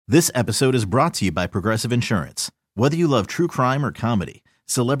This episode is brought to you by Progressive Insurance. Whether you love true crime or comedy,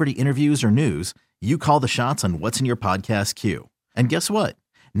 celebrity interviews or news, you call the shots on what's in your podcast queue. And guess what?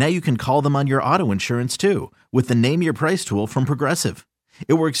 Now you can call them on your auto insurance too with the Name Your Price tool from Progressive.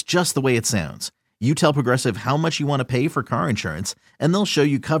 It works just the way it sounds. You tell Progressive how much you want to pay for car insurance, and they'll show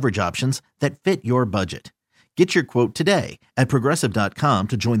you coverage options that fit your budget. Get your quote today at Progressive.com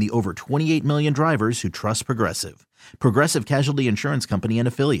to join the over 28 million drivers who trust Progressive. Progressive Casualty Insurance Company and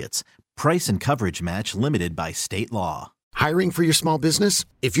Affiliates. Price and coverage match limited by state law. Hiring for your small business?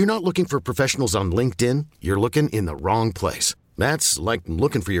 If you're not looking for professionals on LinkedIn, you're looking in the wrong place. That's like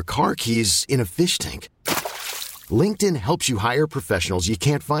looking for your car keys in a fish tank. LinkedIn helps you hire professionals you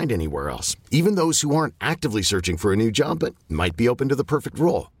can't find anywhere else, even those who aren't actively searching for a new job but might be open to the perfect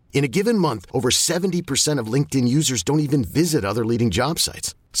role. In a given month, over 70% of LinkedIn users don't even visit other leading job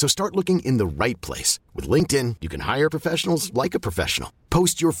sites. So start looking in the right place. With LinkedIn, you can hire professionals like a professional.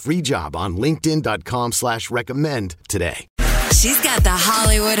 Post your free job on linkedin.com/recommend today. She's got the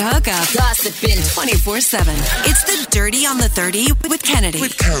Hollywood hookup. Gossiping 24/7. It's the Dirty on the 30 with Kennedy.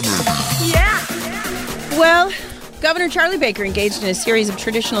 Yeah. Well, Governor Charlie Baker engaged in a series of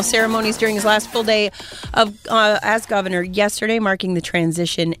traditional ceremonies during his last full day of as governor yesterday, marking the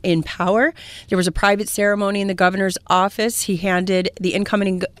transition in power. There was a private ceremony in the governor's office. He handed the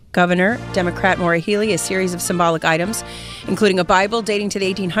incoming governor, Democrat Maura Healey, a series of symbolic items, including a Bible dating to the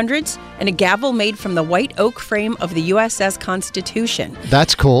 1800s and a gavel made from the white oak frame of the USS Constitution.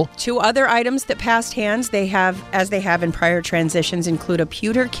 That's cool. Two other items that passed hands, as they have in prior transitions, include a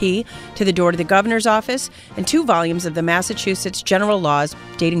pewter key to the door to the governor's office and 2 volumes of the Massachusetts general laws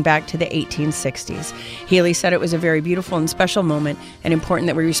dating back to the 1860s. Healey said it was a very beautiful and special moment and important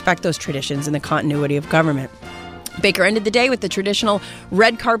that we respect those traditions and the continuity of government. Baker ended the day with the traditional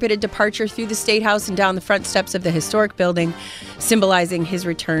red-carpeted departure through the State House and down the front steps of the historic building, symbolizing his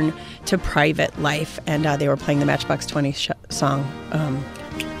return to private life. And they were playing the Matchbox 20 song,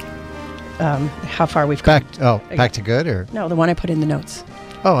 How Far We've Come. Back to Good? Or No, the one I put in the notes.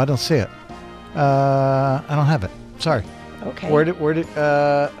 Oh, I don't see it. I don't have it. Sorry. Okay. Where did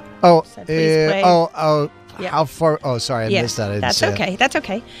Said please play. Yeah. How far? Oh, sorry, I missed that. I didn't see it. That's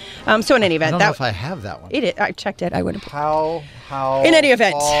okay. So in any event, I don't know if I have that one. I checked it. I would have. How? In any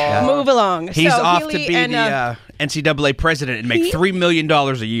event, move along. He's so off Healey to be the NCAA president and make $3 million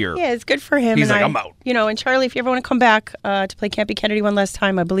a year. Yeah, it's good for him. He's like, I'm out. You know, and Charlie, if you ever want to come back to play Campy Kennedy one last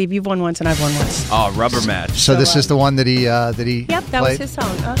time, I believe you've won once and I've won once. Oh, rubber match. So this is the one that he Yep, that played? was his song.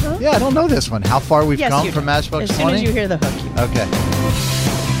 Uh-huh. Yeah, I don't know this one. How far we've come you from do. Matchbox 20? As soon as you hear the hook. Okay.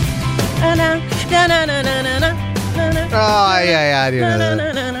 Oh, yeah, I do know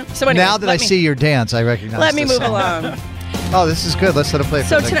that. So anyway, now that I see your dance, I recognize Let me this move song. along. Oh, this is good. Let's let it play.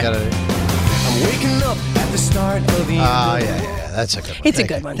 So for tonight- I'm waking up at the start of the yeah. That's a good one. It's a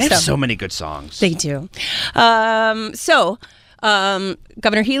good one. They have so many good songs. They do.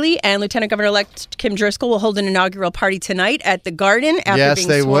 Governor Healey and Lieutenant Governor-elect Kim Driscoll will hold an inaugural party tonight at the Garden after being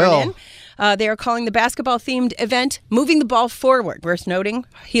they sworn will. in. They are calling the basketball-themed event Moving the Ball Forward. Worth noting,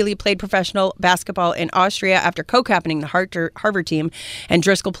 Healey played professional basketball in Austria after co-captaining the Harvard team, and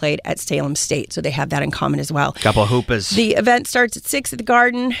Driscoll played at Salem State, so they have that in common as well. Couple of hoopers. The event starts at 6 at the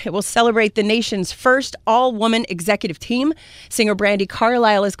Garden. It will celebrate the nation's first all-woman executive team. Singer Brandi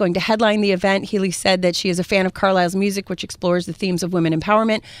Carlile is going to headline the event. Healey said that she is a fan of Carlile's music, which explores the themes of women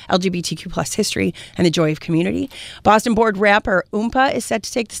empowerment, LGBTQ plus history, and the joy of community. Boston-born rapper Oompa is set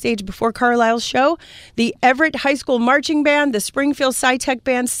to take the stage before Carlile's show. The Everett High School Marching Band, the Springfield Sci-Tech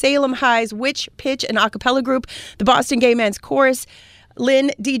Band, Salem High's Witch, Pitch, and Acapella Group, the Boston Gay Men's Chorus,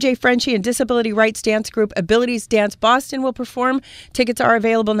 Lynn, DJ Frenchie, and Disability Rights Dance Group Abilities Dance Boston will perform. Tickets are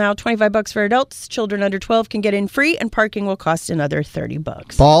available now, $25 for adults. Children under 12 can get in free, and parking will cost another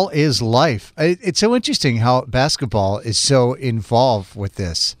 $30. Ball is life. It's so interesting how basketball is so involved with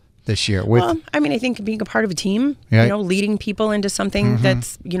this year. Well, I mean, I think being a part of a team, leading people into something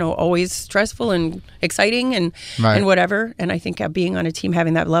that's, always stressful and exciting and whatever. And I think being on a team,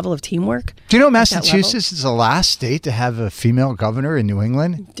 having that level of teamwork. Do you know Massachusetts is the last state to have a female governor in New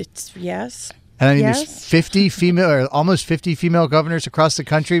England? Yes. And I mean, there's 50 female, or almost 50 female governors across the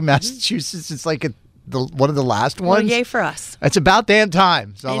country. Massachusetts is like one of the last ones. Well, yay for us. It's about damn time.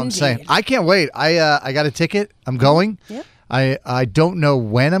 That's all I'm saying. I can't wait. I got a ticket. I'm going. Yep. I don't know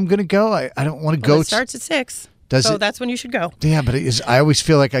when I'm going to go. I don't want to go. It starts at 6. Does so it? That's when you should go. Yeah, but I always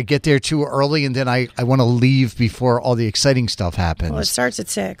feel like I get there too early and then I want to leave before all the exciting stuff happens. Well, it starts at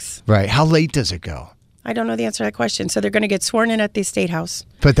 6. Right. How late does it go? I don't know the answer to that question. So they're going to get sworn in at the State House.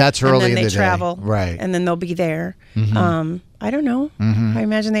 But that's early in the day. And then they travel. Right. And then they'll be there. Mm-hmm. I don't know. Mm-hmm. I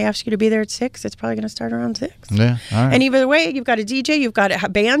imagine they ask you to be there at 6. It's probably going to start around 6. Yeah. All right. And either way, you've got a DJ, you've got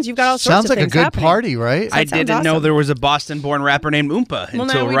bands, you've got all sorts Sounds of like things a good happening. party, right? I didn't know awesome. there was a Boston-born rapper named Oompa Well,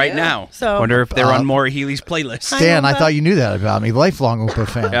 now until we right do. now. So- Wonder if they're on Maura Healey's playlist. Dan, I Oompa. thought you knew that about me. Lifelong Oompa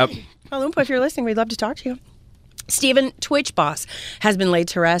fan. Yep. Well, Oompa, if you're listening, we'd love to talk to you. Stephen Twitch Boss has been laid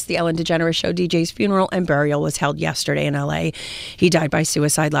to rest. The Ellen DeGeneres Show DJ's funeral and burial was held yesterday in L.A. He died by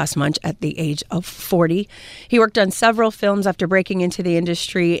suicide last month at the age of 40. He worked on several films after breaking into the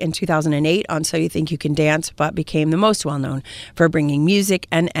industry in 2008 on So You Think You Can Dance, but became the most well-known for bringing music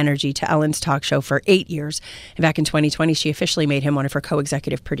and energy to Ellen's talk show for 8 years. And back in 2020, she officially made him one of her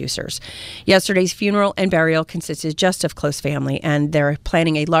co-executive producers. Yesterday's funeral and burial consisted just of close family, and they're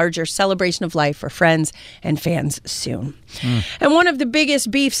planning a larger celebration of life for friends and fans soon. And one of the biggest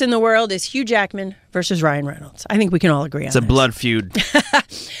beefs in the world is Hugh Jackman versus Ryan Reynolds. I think we can all agree on It's a this. blood feud.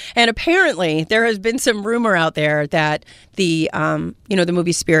 And apparently there has been some rumor out there that the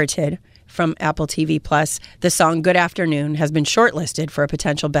movie Spirited from Apple TV Plus, the song Good Afternoon, has been shortlisted for a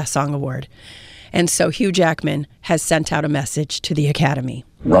potential Best Song Award. And so Hugh Jackman has sent out a message to the Academy.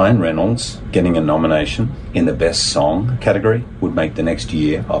 Ryan Reynolds getting a nomination in the Best Song category would make the next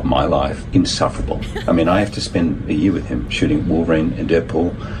year of my life insufferable. I mean, I have to spend a year with him shooting Wolverine and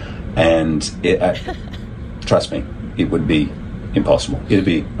Deadpool, and trust me, it would be impossible. It'd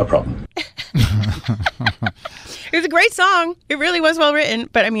be a problem. It was a great song. It really was well written.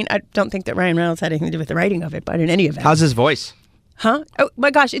 But I mean, I don't think that Ryan Reynolds had anything to do with the writing of it. But in any event. How's his voice? Huh? Oh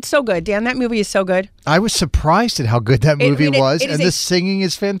my gosh, it's so good, Dan. That movie is so good. I was surprised at how good that movie was, it is and the singing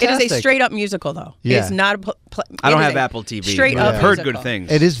is fantastic. It is a straight up musical, though. Yeah. It's not a. I don't have Apple TV. Straight but up I've heard musical. good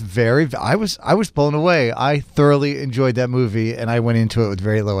things. It is very. I was blown away. I thoroughly enjoyed that movie, and I went into it with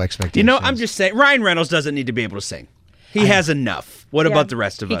very low expectations. You know, I'm just saying, Ryan Reynolds doesn't need to be able to sing. He has enough. What Yeah. about the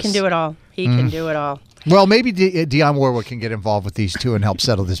rest of He us? can do it all. He can do it all. Well, maybe Dionne Warwick can get involved with these two and help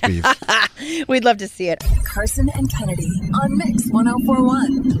settle this beef. We'd love to see it. Carson and Kennedy on Mix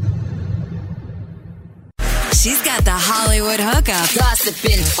 104.1. She's got the Hollywood hookup.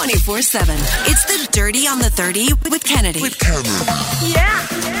 Gossiping 24/7. It's the Dirty on the 30 with Kennedy.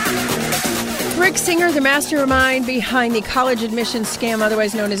 Rick Singer, the mastermind behind the college admissions scam,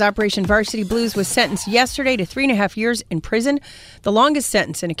 otherwise known as Operation Varsity Blues, was sentenced yesterday to 3.5 years in prison, the longest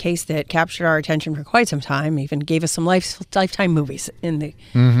sentence in a case that captured our attention for quite some time, even gave us some lifetime movies in the...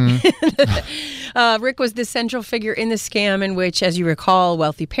 Rick was the central figure in the scam in which, as you recall,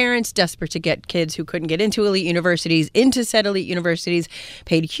 wealthy parents, desperate to get kids who couldn't get into elite universities into said elite universities,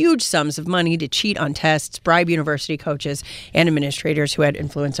 paid huge sums of money to cheat on tests, bribe university coaches and administrators who had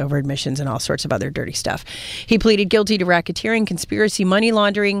influence over admissions and all sorts of other dirty stuff. He pleaded guilty to racketeering, conspiracy, money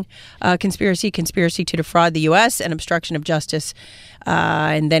laundering, conspiracy to defraud the U.S., and obstruction of justice.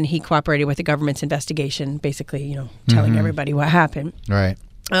 And then he cooperated with the government's investigation, basically, telling everybody what happened. Right.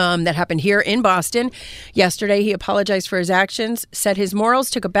 That happened here in Boston. Yesterday, he apologized for his actions, said his morals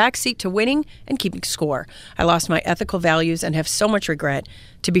took a backseat to winning and keeping score. I lost my ethical values and have so much regret.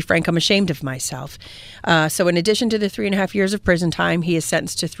 To be frank, I'm ashamed of myself. So in addition to the 3.5 years of prison time, he is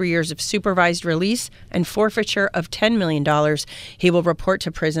sentenced to 3 years of supervised release and forfeiture of $10 million. He will report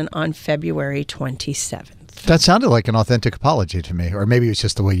to prison on February 27th. That sounded like an authentic apology to me, or maybe it's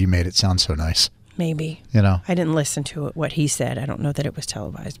just the way you made it sound so nice. Maybe. I didn't listen to what he said. I don't know that it was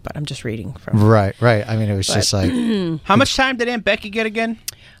televised, but I'm just reading from Right. I mean, it was just like... How much time did Aunt Becky get again?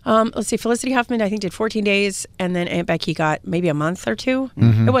 Let's see. Felicity Huffman, I think, did 14 days, and then Aunt Becky got maybe a month or two.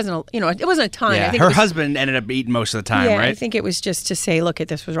 It wasn't it wasn't a ton. Yeah, I think her it was, husband ended up eating most of the time, yeah, right? I think it was just to say, look,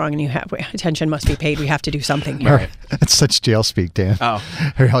 this was wrong, and attention must be paid. We have to do something here. That's such jail speak, Dan. Oh.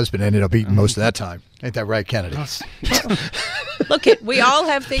 Her husband ended up eating most of that time. Ain't that right, Kennedy? Look, we all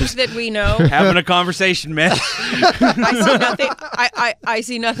have things that we know. Having a conversation, man. I see nothing. I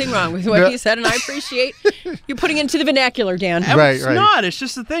see nothing wrong with what you said, and I appreciate you putting it into the vernacular, Dan. It's not. It's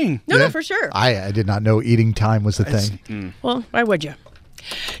just a thing. No, for sure. I did not know eating time was the thing. Well, why would you?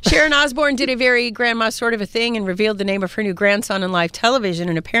 Sharon Osbourne did a very grandma sort of a thing and revealed the name of her new grandson on live television,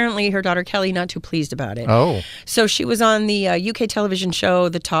 and apparently her daughter Kelly not too pleased about it. Oh. So she was on the UK television show,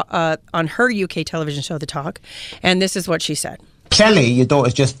 The Talk, on her UK television show, The Talk, and this is what she said. Kelly, your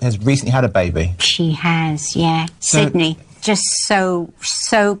daughter has recently had a baby. She has, yeah. Sydney. Just so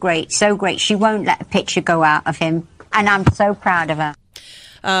great, so great. She won't let a picture go out of him, and I'm so proud of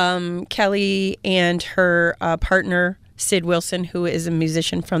her. Kelly and her partner, Sid Wilson, who is a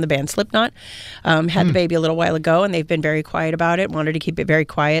musician from the band Slipknot, had the baby a little while ago, and they've been very quiet about it, wanted to keep it very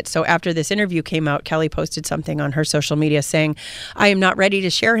quiet. So after this interview came out, Kelly posted something on her social media saying, I am not ready to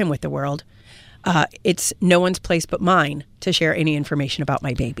share him with the world. It's no one's place but mine to share any information about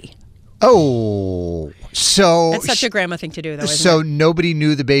my baby. Oh, so That's such a grandma thing to do, though, isn't so it? nobody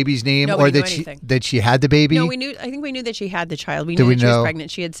knew the baby's name Nobody or knew anything. that she had the baby? No, we knew. I think we knew that she had the child. We Did knew we that she was know?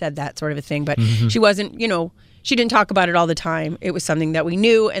 pregnant. She had said that sort of a thing, but she wasn't, she didn't talk about it all the time. It was something that we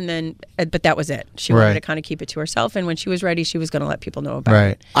knew, and then, but that was it. She wanted Right. to kind of keep it to herself, and when she was ready, she was going to let people know about Right.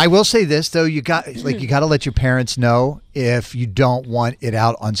 it. I will say this though, you got to let your parents know if you don't want it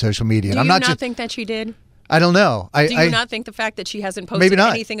out on social media. Do And you I'm not not think that she did? I don't know. Do you not think the fact that she hasn't Maybe posted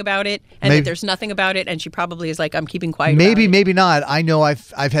not. anything about it and Maybe- that there's nothing about it and she probably is like, I'm keeping quiet Maybe, about it? maybe not. I know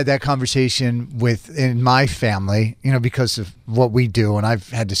I've had that conversation in my family, because of what we do, and I've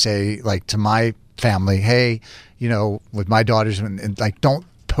had to say like to my family, hey, with my daughters, and like don't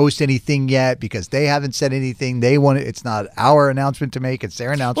post anything yet because they haven't said anything. They want it. It's not our announcement to make. It's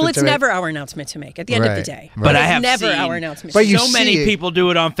their announcement. Well, it's to make. never our announcement to make at the end of the day. Right. But It's I have never seen our announcement. But you so see many it. people do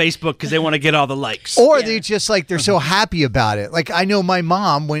it on Facebook because they want to get all the likes. Or they just like they're so happy about it. Like I know my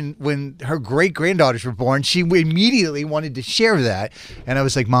mom when her great granddaughters were born, she immediately wanted to share that, and I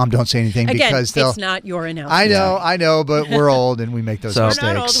was like, "Mom, don't say anything Again, because they'll." it's not your announcement. I know, but we're old and we make those So- mistakes.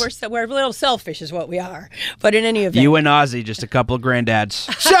 We're not old. We're a little selfish, is what we are. But in any event, You and Ozzy, just a couple of granddads.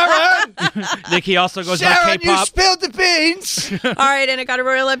 Sharon, Nikki also goes by Sharon, you K-pop. spilled the beans. all right, and I got a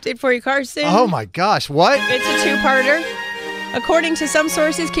royal update for you, Carson. Oh my gosh, what? It's a two-parter. According to some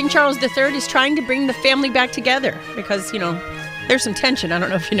sources, King Charles III is trying to bring the family back together because, there's some tension. I don't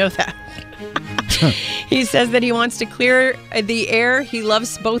know if you know that. He says that he wants to clear the air. He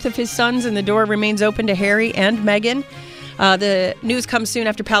loves both of his sons, and the door remains open to Harry and Meghan. The news comes soon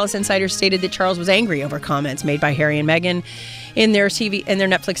after Palace insiders stated that Charles was angry over comments made by Harry and Meghan in their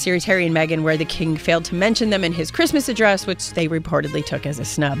Netflix series Harry and Meghan, where the king failed to mention them in his Christmas address, which they reportedly took as a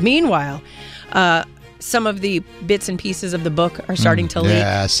snub. Meanwhile, some of the bits and pieces of the book are starting to leak.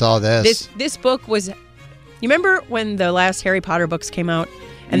 Yeah, I saw this. This book was. You remember when the last Harry Potter books came out,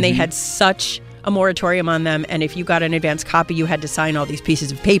 and they had such a moratorium on them, and if you got an advance copy, you had to sign all these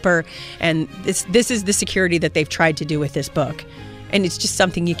pieces of paper, and this is the security that they've tried to do with this book. And it's just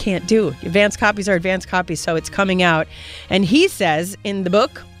something you can't do. Advance copies are advance copies, so it's coming out. And he says in the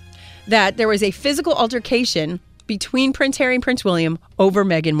book that there was a physical altercation between Prince Harry and Prince William over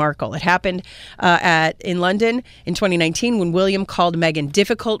Meghan Markle. It happened in London in 2019 when William called Meghan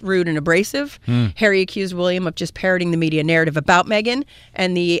difficult, rude, and abrasive. Harry accused William of just parroting the media narrative about Meghan,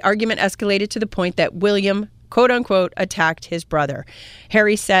 and the argument escalated to the point that William, quote-unquote, attacked his brother.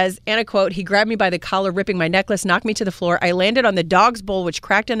 Harry says, and I quote, "He grabbed me by the collar, ripping my necklace, knocked me to the floor. I landed on the dog's bowl, which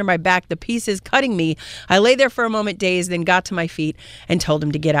cracked under my back, the pieces cutting me. I lay there for a moment dazed, then got to my feet and told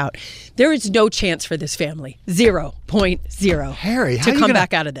him to get out." There is no chance for this family. 0.0. Harry, to come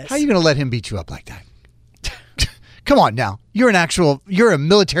back out of this. How are you going to let him beat you up like that? Come on now. You're a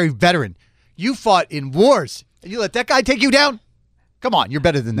military veteran. You fought in wars. And you let that guy take you down? Come on, you're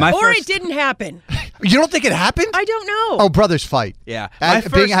better than that. Or it didn't happen. You don't think it happened? I don't know. Oh, brothers fight. Yeah.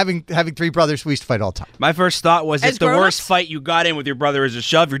 Having three brothers, we used to fight all the time. My first thought was As if the grown-ups? worst fight you got in with your brother is a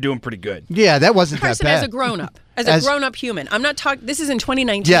shove, you're doing pretty good. Yeah, that wasn't that Person bad. as a grown-up. As a grown-up human. I'm not talking, this is in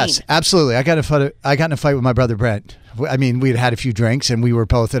 2019. Yes, absolutely. I got in a fight with my brother Brent. I mean, we had a few drinks, and we were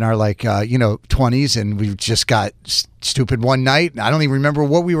both in our 20s, and we just got stupid one night. I don't even remember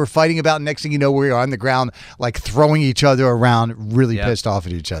what we were fighting about. Next thing you know, we were on the ground, like throwing each other around, really pissed off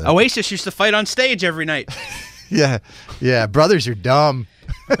at each other. Oasis used to fight on stage every night. Yeah. Brothers are dumb.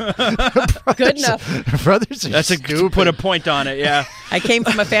 Good enough. Brothers are That's stupid. put a point on it, yeah. I came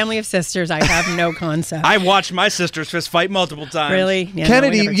from a family of sisters. I have no concept. I watched my sisters fist fight multiple times. Really? Yeah,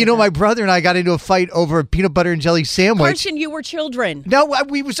 Kennedy, no, we never did my that. brother and I got into a fight over a peanut butter and jelly sandwich. Carson, you were children. No,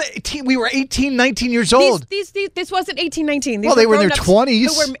 we were 18, 19 years old. This wasn't 18, 19. These Well, they were in their grown-ups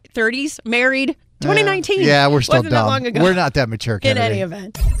 20s. Who were 30s, married. 2019. Yeah, we're still Wasn't dumb. that long ago. We're not that mature, In Kennedy. any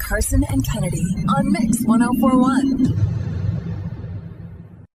event. Carson and Kennedy on Mix 104.1.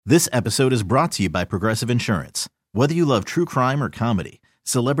 This episode is brought to you by Progressive Insurance. Whether you love true crime or comedy,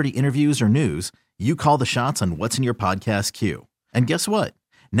 celebrity interviews or news, you call the shots on what's in your podcast queue. And guess what?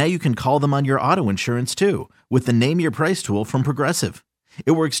 Now you can call them on your auto insurance too with the Name Your Price tool from Progressive.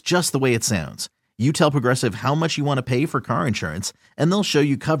 It works just the way it sounds. You tell Progressive how much you want to pay for car insurance, and they'll show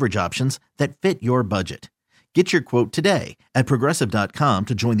you coverage options that fit your budget. Get your quote today at Progressive.com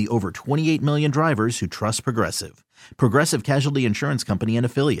to join the over 28 million drivers who trust Progressive. Progressive Casualty Insurance Company and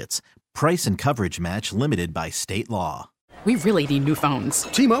Affiliates. Price and coverage match limited by state law. We really need new phones.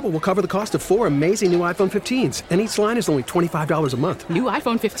 T-Mobile will cover the cost of 4 amazing new iPhone 15s, and each line is only $25 a month. New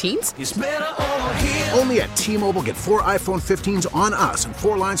iPhone 15s? It's better over here. Only at T-Mobile, get 4 iPhone 15s on us and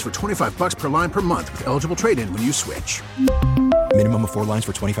 4 lines for $25 per line per month with eligible trade-in when you switch. Minimum of 4 lines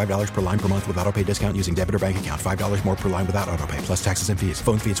for $25 per line per month with autopay discount using debit or bank account. $5 more per line without autopay, plus taxes and fees.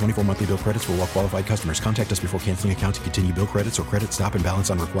 Phone fee at 24 monthly bill credits for well-qualified customers. Contact us before canceling account to continue bill credits or credit stop and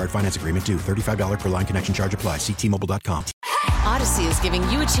balance on required finance agreement due. $35 per line connection charge applies. See T-Mobile.com. Odyssey is giving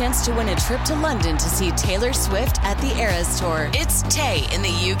you a chance to win a trip to London to see Taylor Swift at the Eras Tour. It's Tay in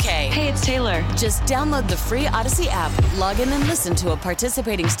the UK. Hey, it's Taylor. Just download the free Odyssey app, log in and listen to a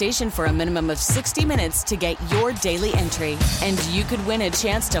participating station for a minimum of 60 minutes to get your daily entry. And you could win a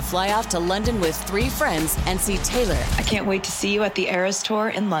chance to fly off to London with 3 friends and see Taylor. I can't wait to see you at the Eras Tour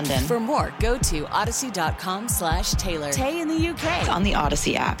in London. For more, go to odyssey.com/Taylor. Tay in the UK. It's on the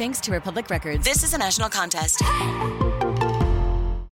Odyssey app. Thanks to Republic Records. This is a national contest.